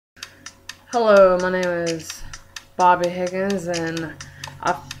Hello, my name is Bobby Higgins, and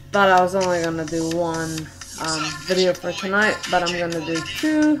I thought I was only going to do one video for tonight, but I'm going to do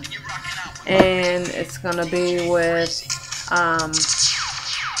two, and it's going to be with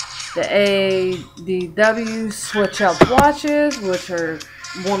the ADW Switchup Watches, which are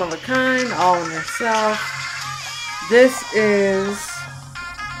one of a kind, all in themselves. This is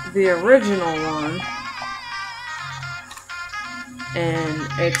the original one, and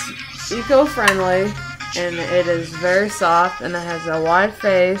it's eco-friendly, and it is very soft, and it has a wide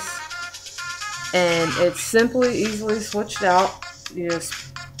face, and it's simply easily switched out. You just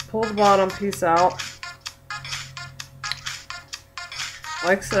pull the bottom piece out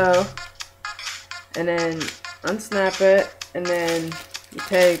like so, and then unsnap it, and then you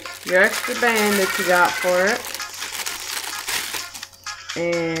take your extra band that you got for it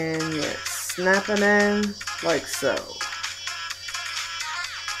and you snap it in like so.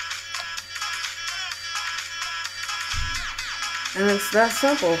 And it's that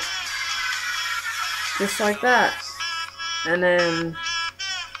simple. Just like that. And then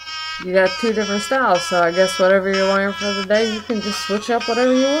you got two different styles, so I guess whatever you're wearing for the day, you can just switch up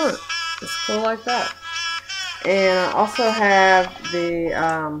whatever you want. It's cool like that. And I also have the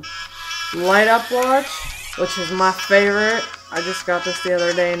light up watch, which is my favorite. I just got this the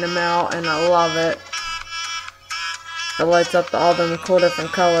other day in the mail, and I love it. It lights up all them cool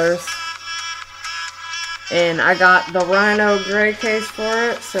different colors. And I got the Rhino gray case for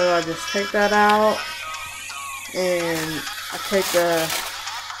it, so I just take that out, and I take the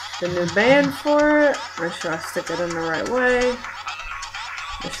new band for it. Make sure I stick it in the right way.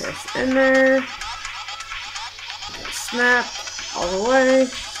 Make sure it's in there. Snap all the way.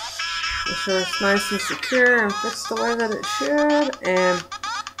 Make sure it's nice and secure and fits the way that it should, and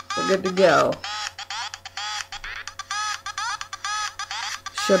we're good to go.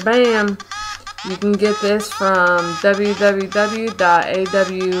 Shabam! You can get this from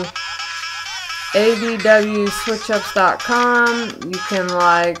www.adwswitchups.com. You can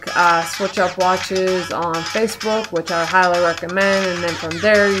like Switchup Watches on Facebook, which I highly recommend, and then from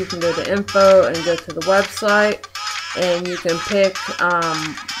there you can go to info and go to the website, and you can pick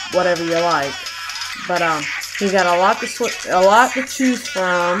whatever you like. But you got a lot to choose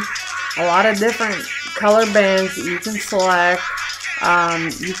from, a lot of different color bands that you can select.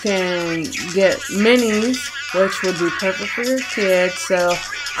 You can get minis, which would be perfect for your kids, so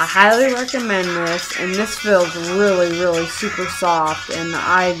I highly recommend this, and this feels really, really super soft, and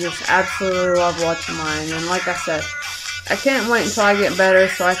I just absolutely love watching mine. And like I said, I can't wait until I get better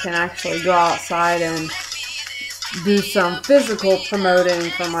so I can actually go outside and do some physical promoting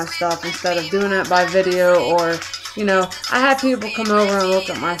for my stuff instead of doing it by video, or, you know, I have people come over and look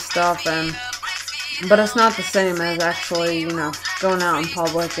at my stuff, but it's not the same as actually, you know, going out in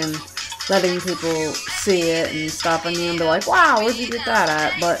public and letting people see it and stopping you and be like, wow, where'd you get that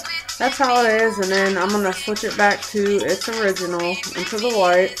at? But that's how it is. And then I'm going to switch it back to its original, into the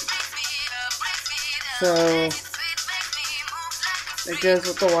white. So it goes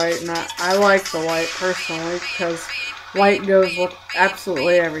with the white, and I like the white personally because white goes with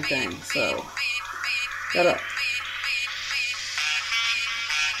absolutely everything. So got it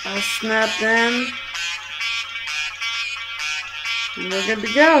all snapped in. And we're good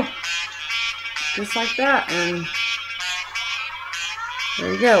to go. Just like that. And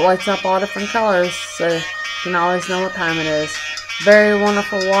there you go. It lights up all different colors, so you can always know what time it is. Very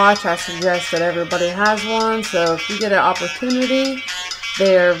wonderful watch. I suggest that everybody has one. So if you get an opportunity,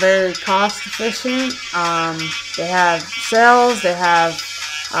 they are very cost efficient. They have sales. They have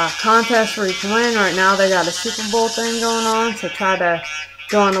contests where you can win. Right now they got a Super Bowl thing going on, so try to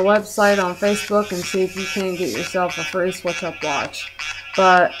go on the website on Facebook and see if you can get yourself a free Switchup watch.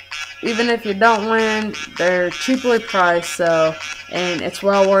 But even if you don't win, they're cheaply priced, so, and it's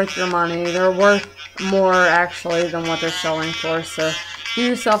well worth your money. They're worth more actually than what they're selling for. So do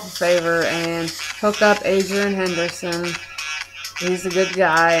yourself a favor and hook up Adrian Henderson. He's a good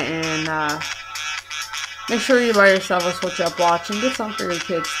guy, and make sure you buy yourself a Switchup watch and get some for your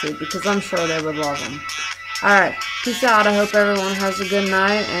kids too, because I'm sure they would love them. Alright, peace out. I hope everyone has a good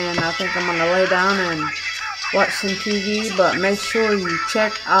night, and I think I'm going to lay down and watch some TV, but make sure you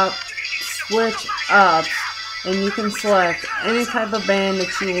check out Switchups, and you can select any type of band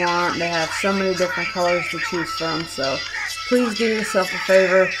that you want. They have so many different colors to choose from, so please do yourself a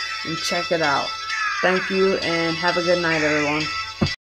favor and check it out. Thank you, and have a good night, everyone.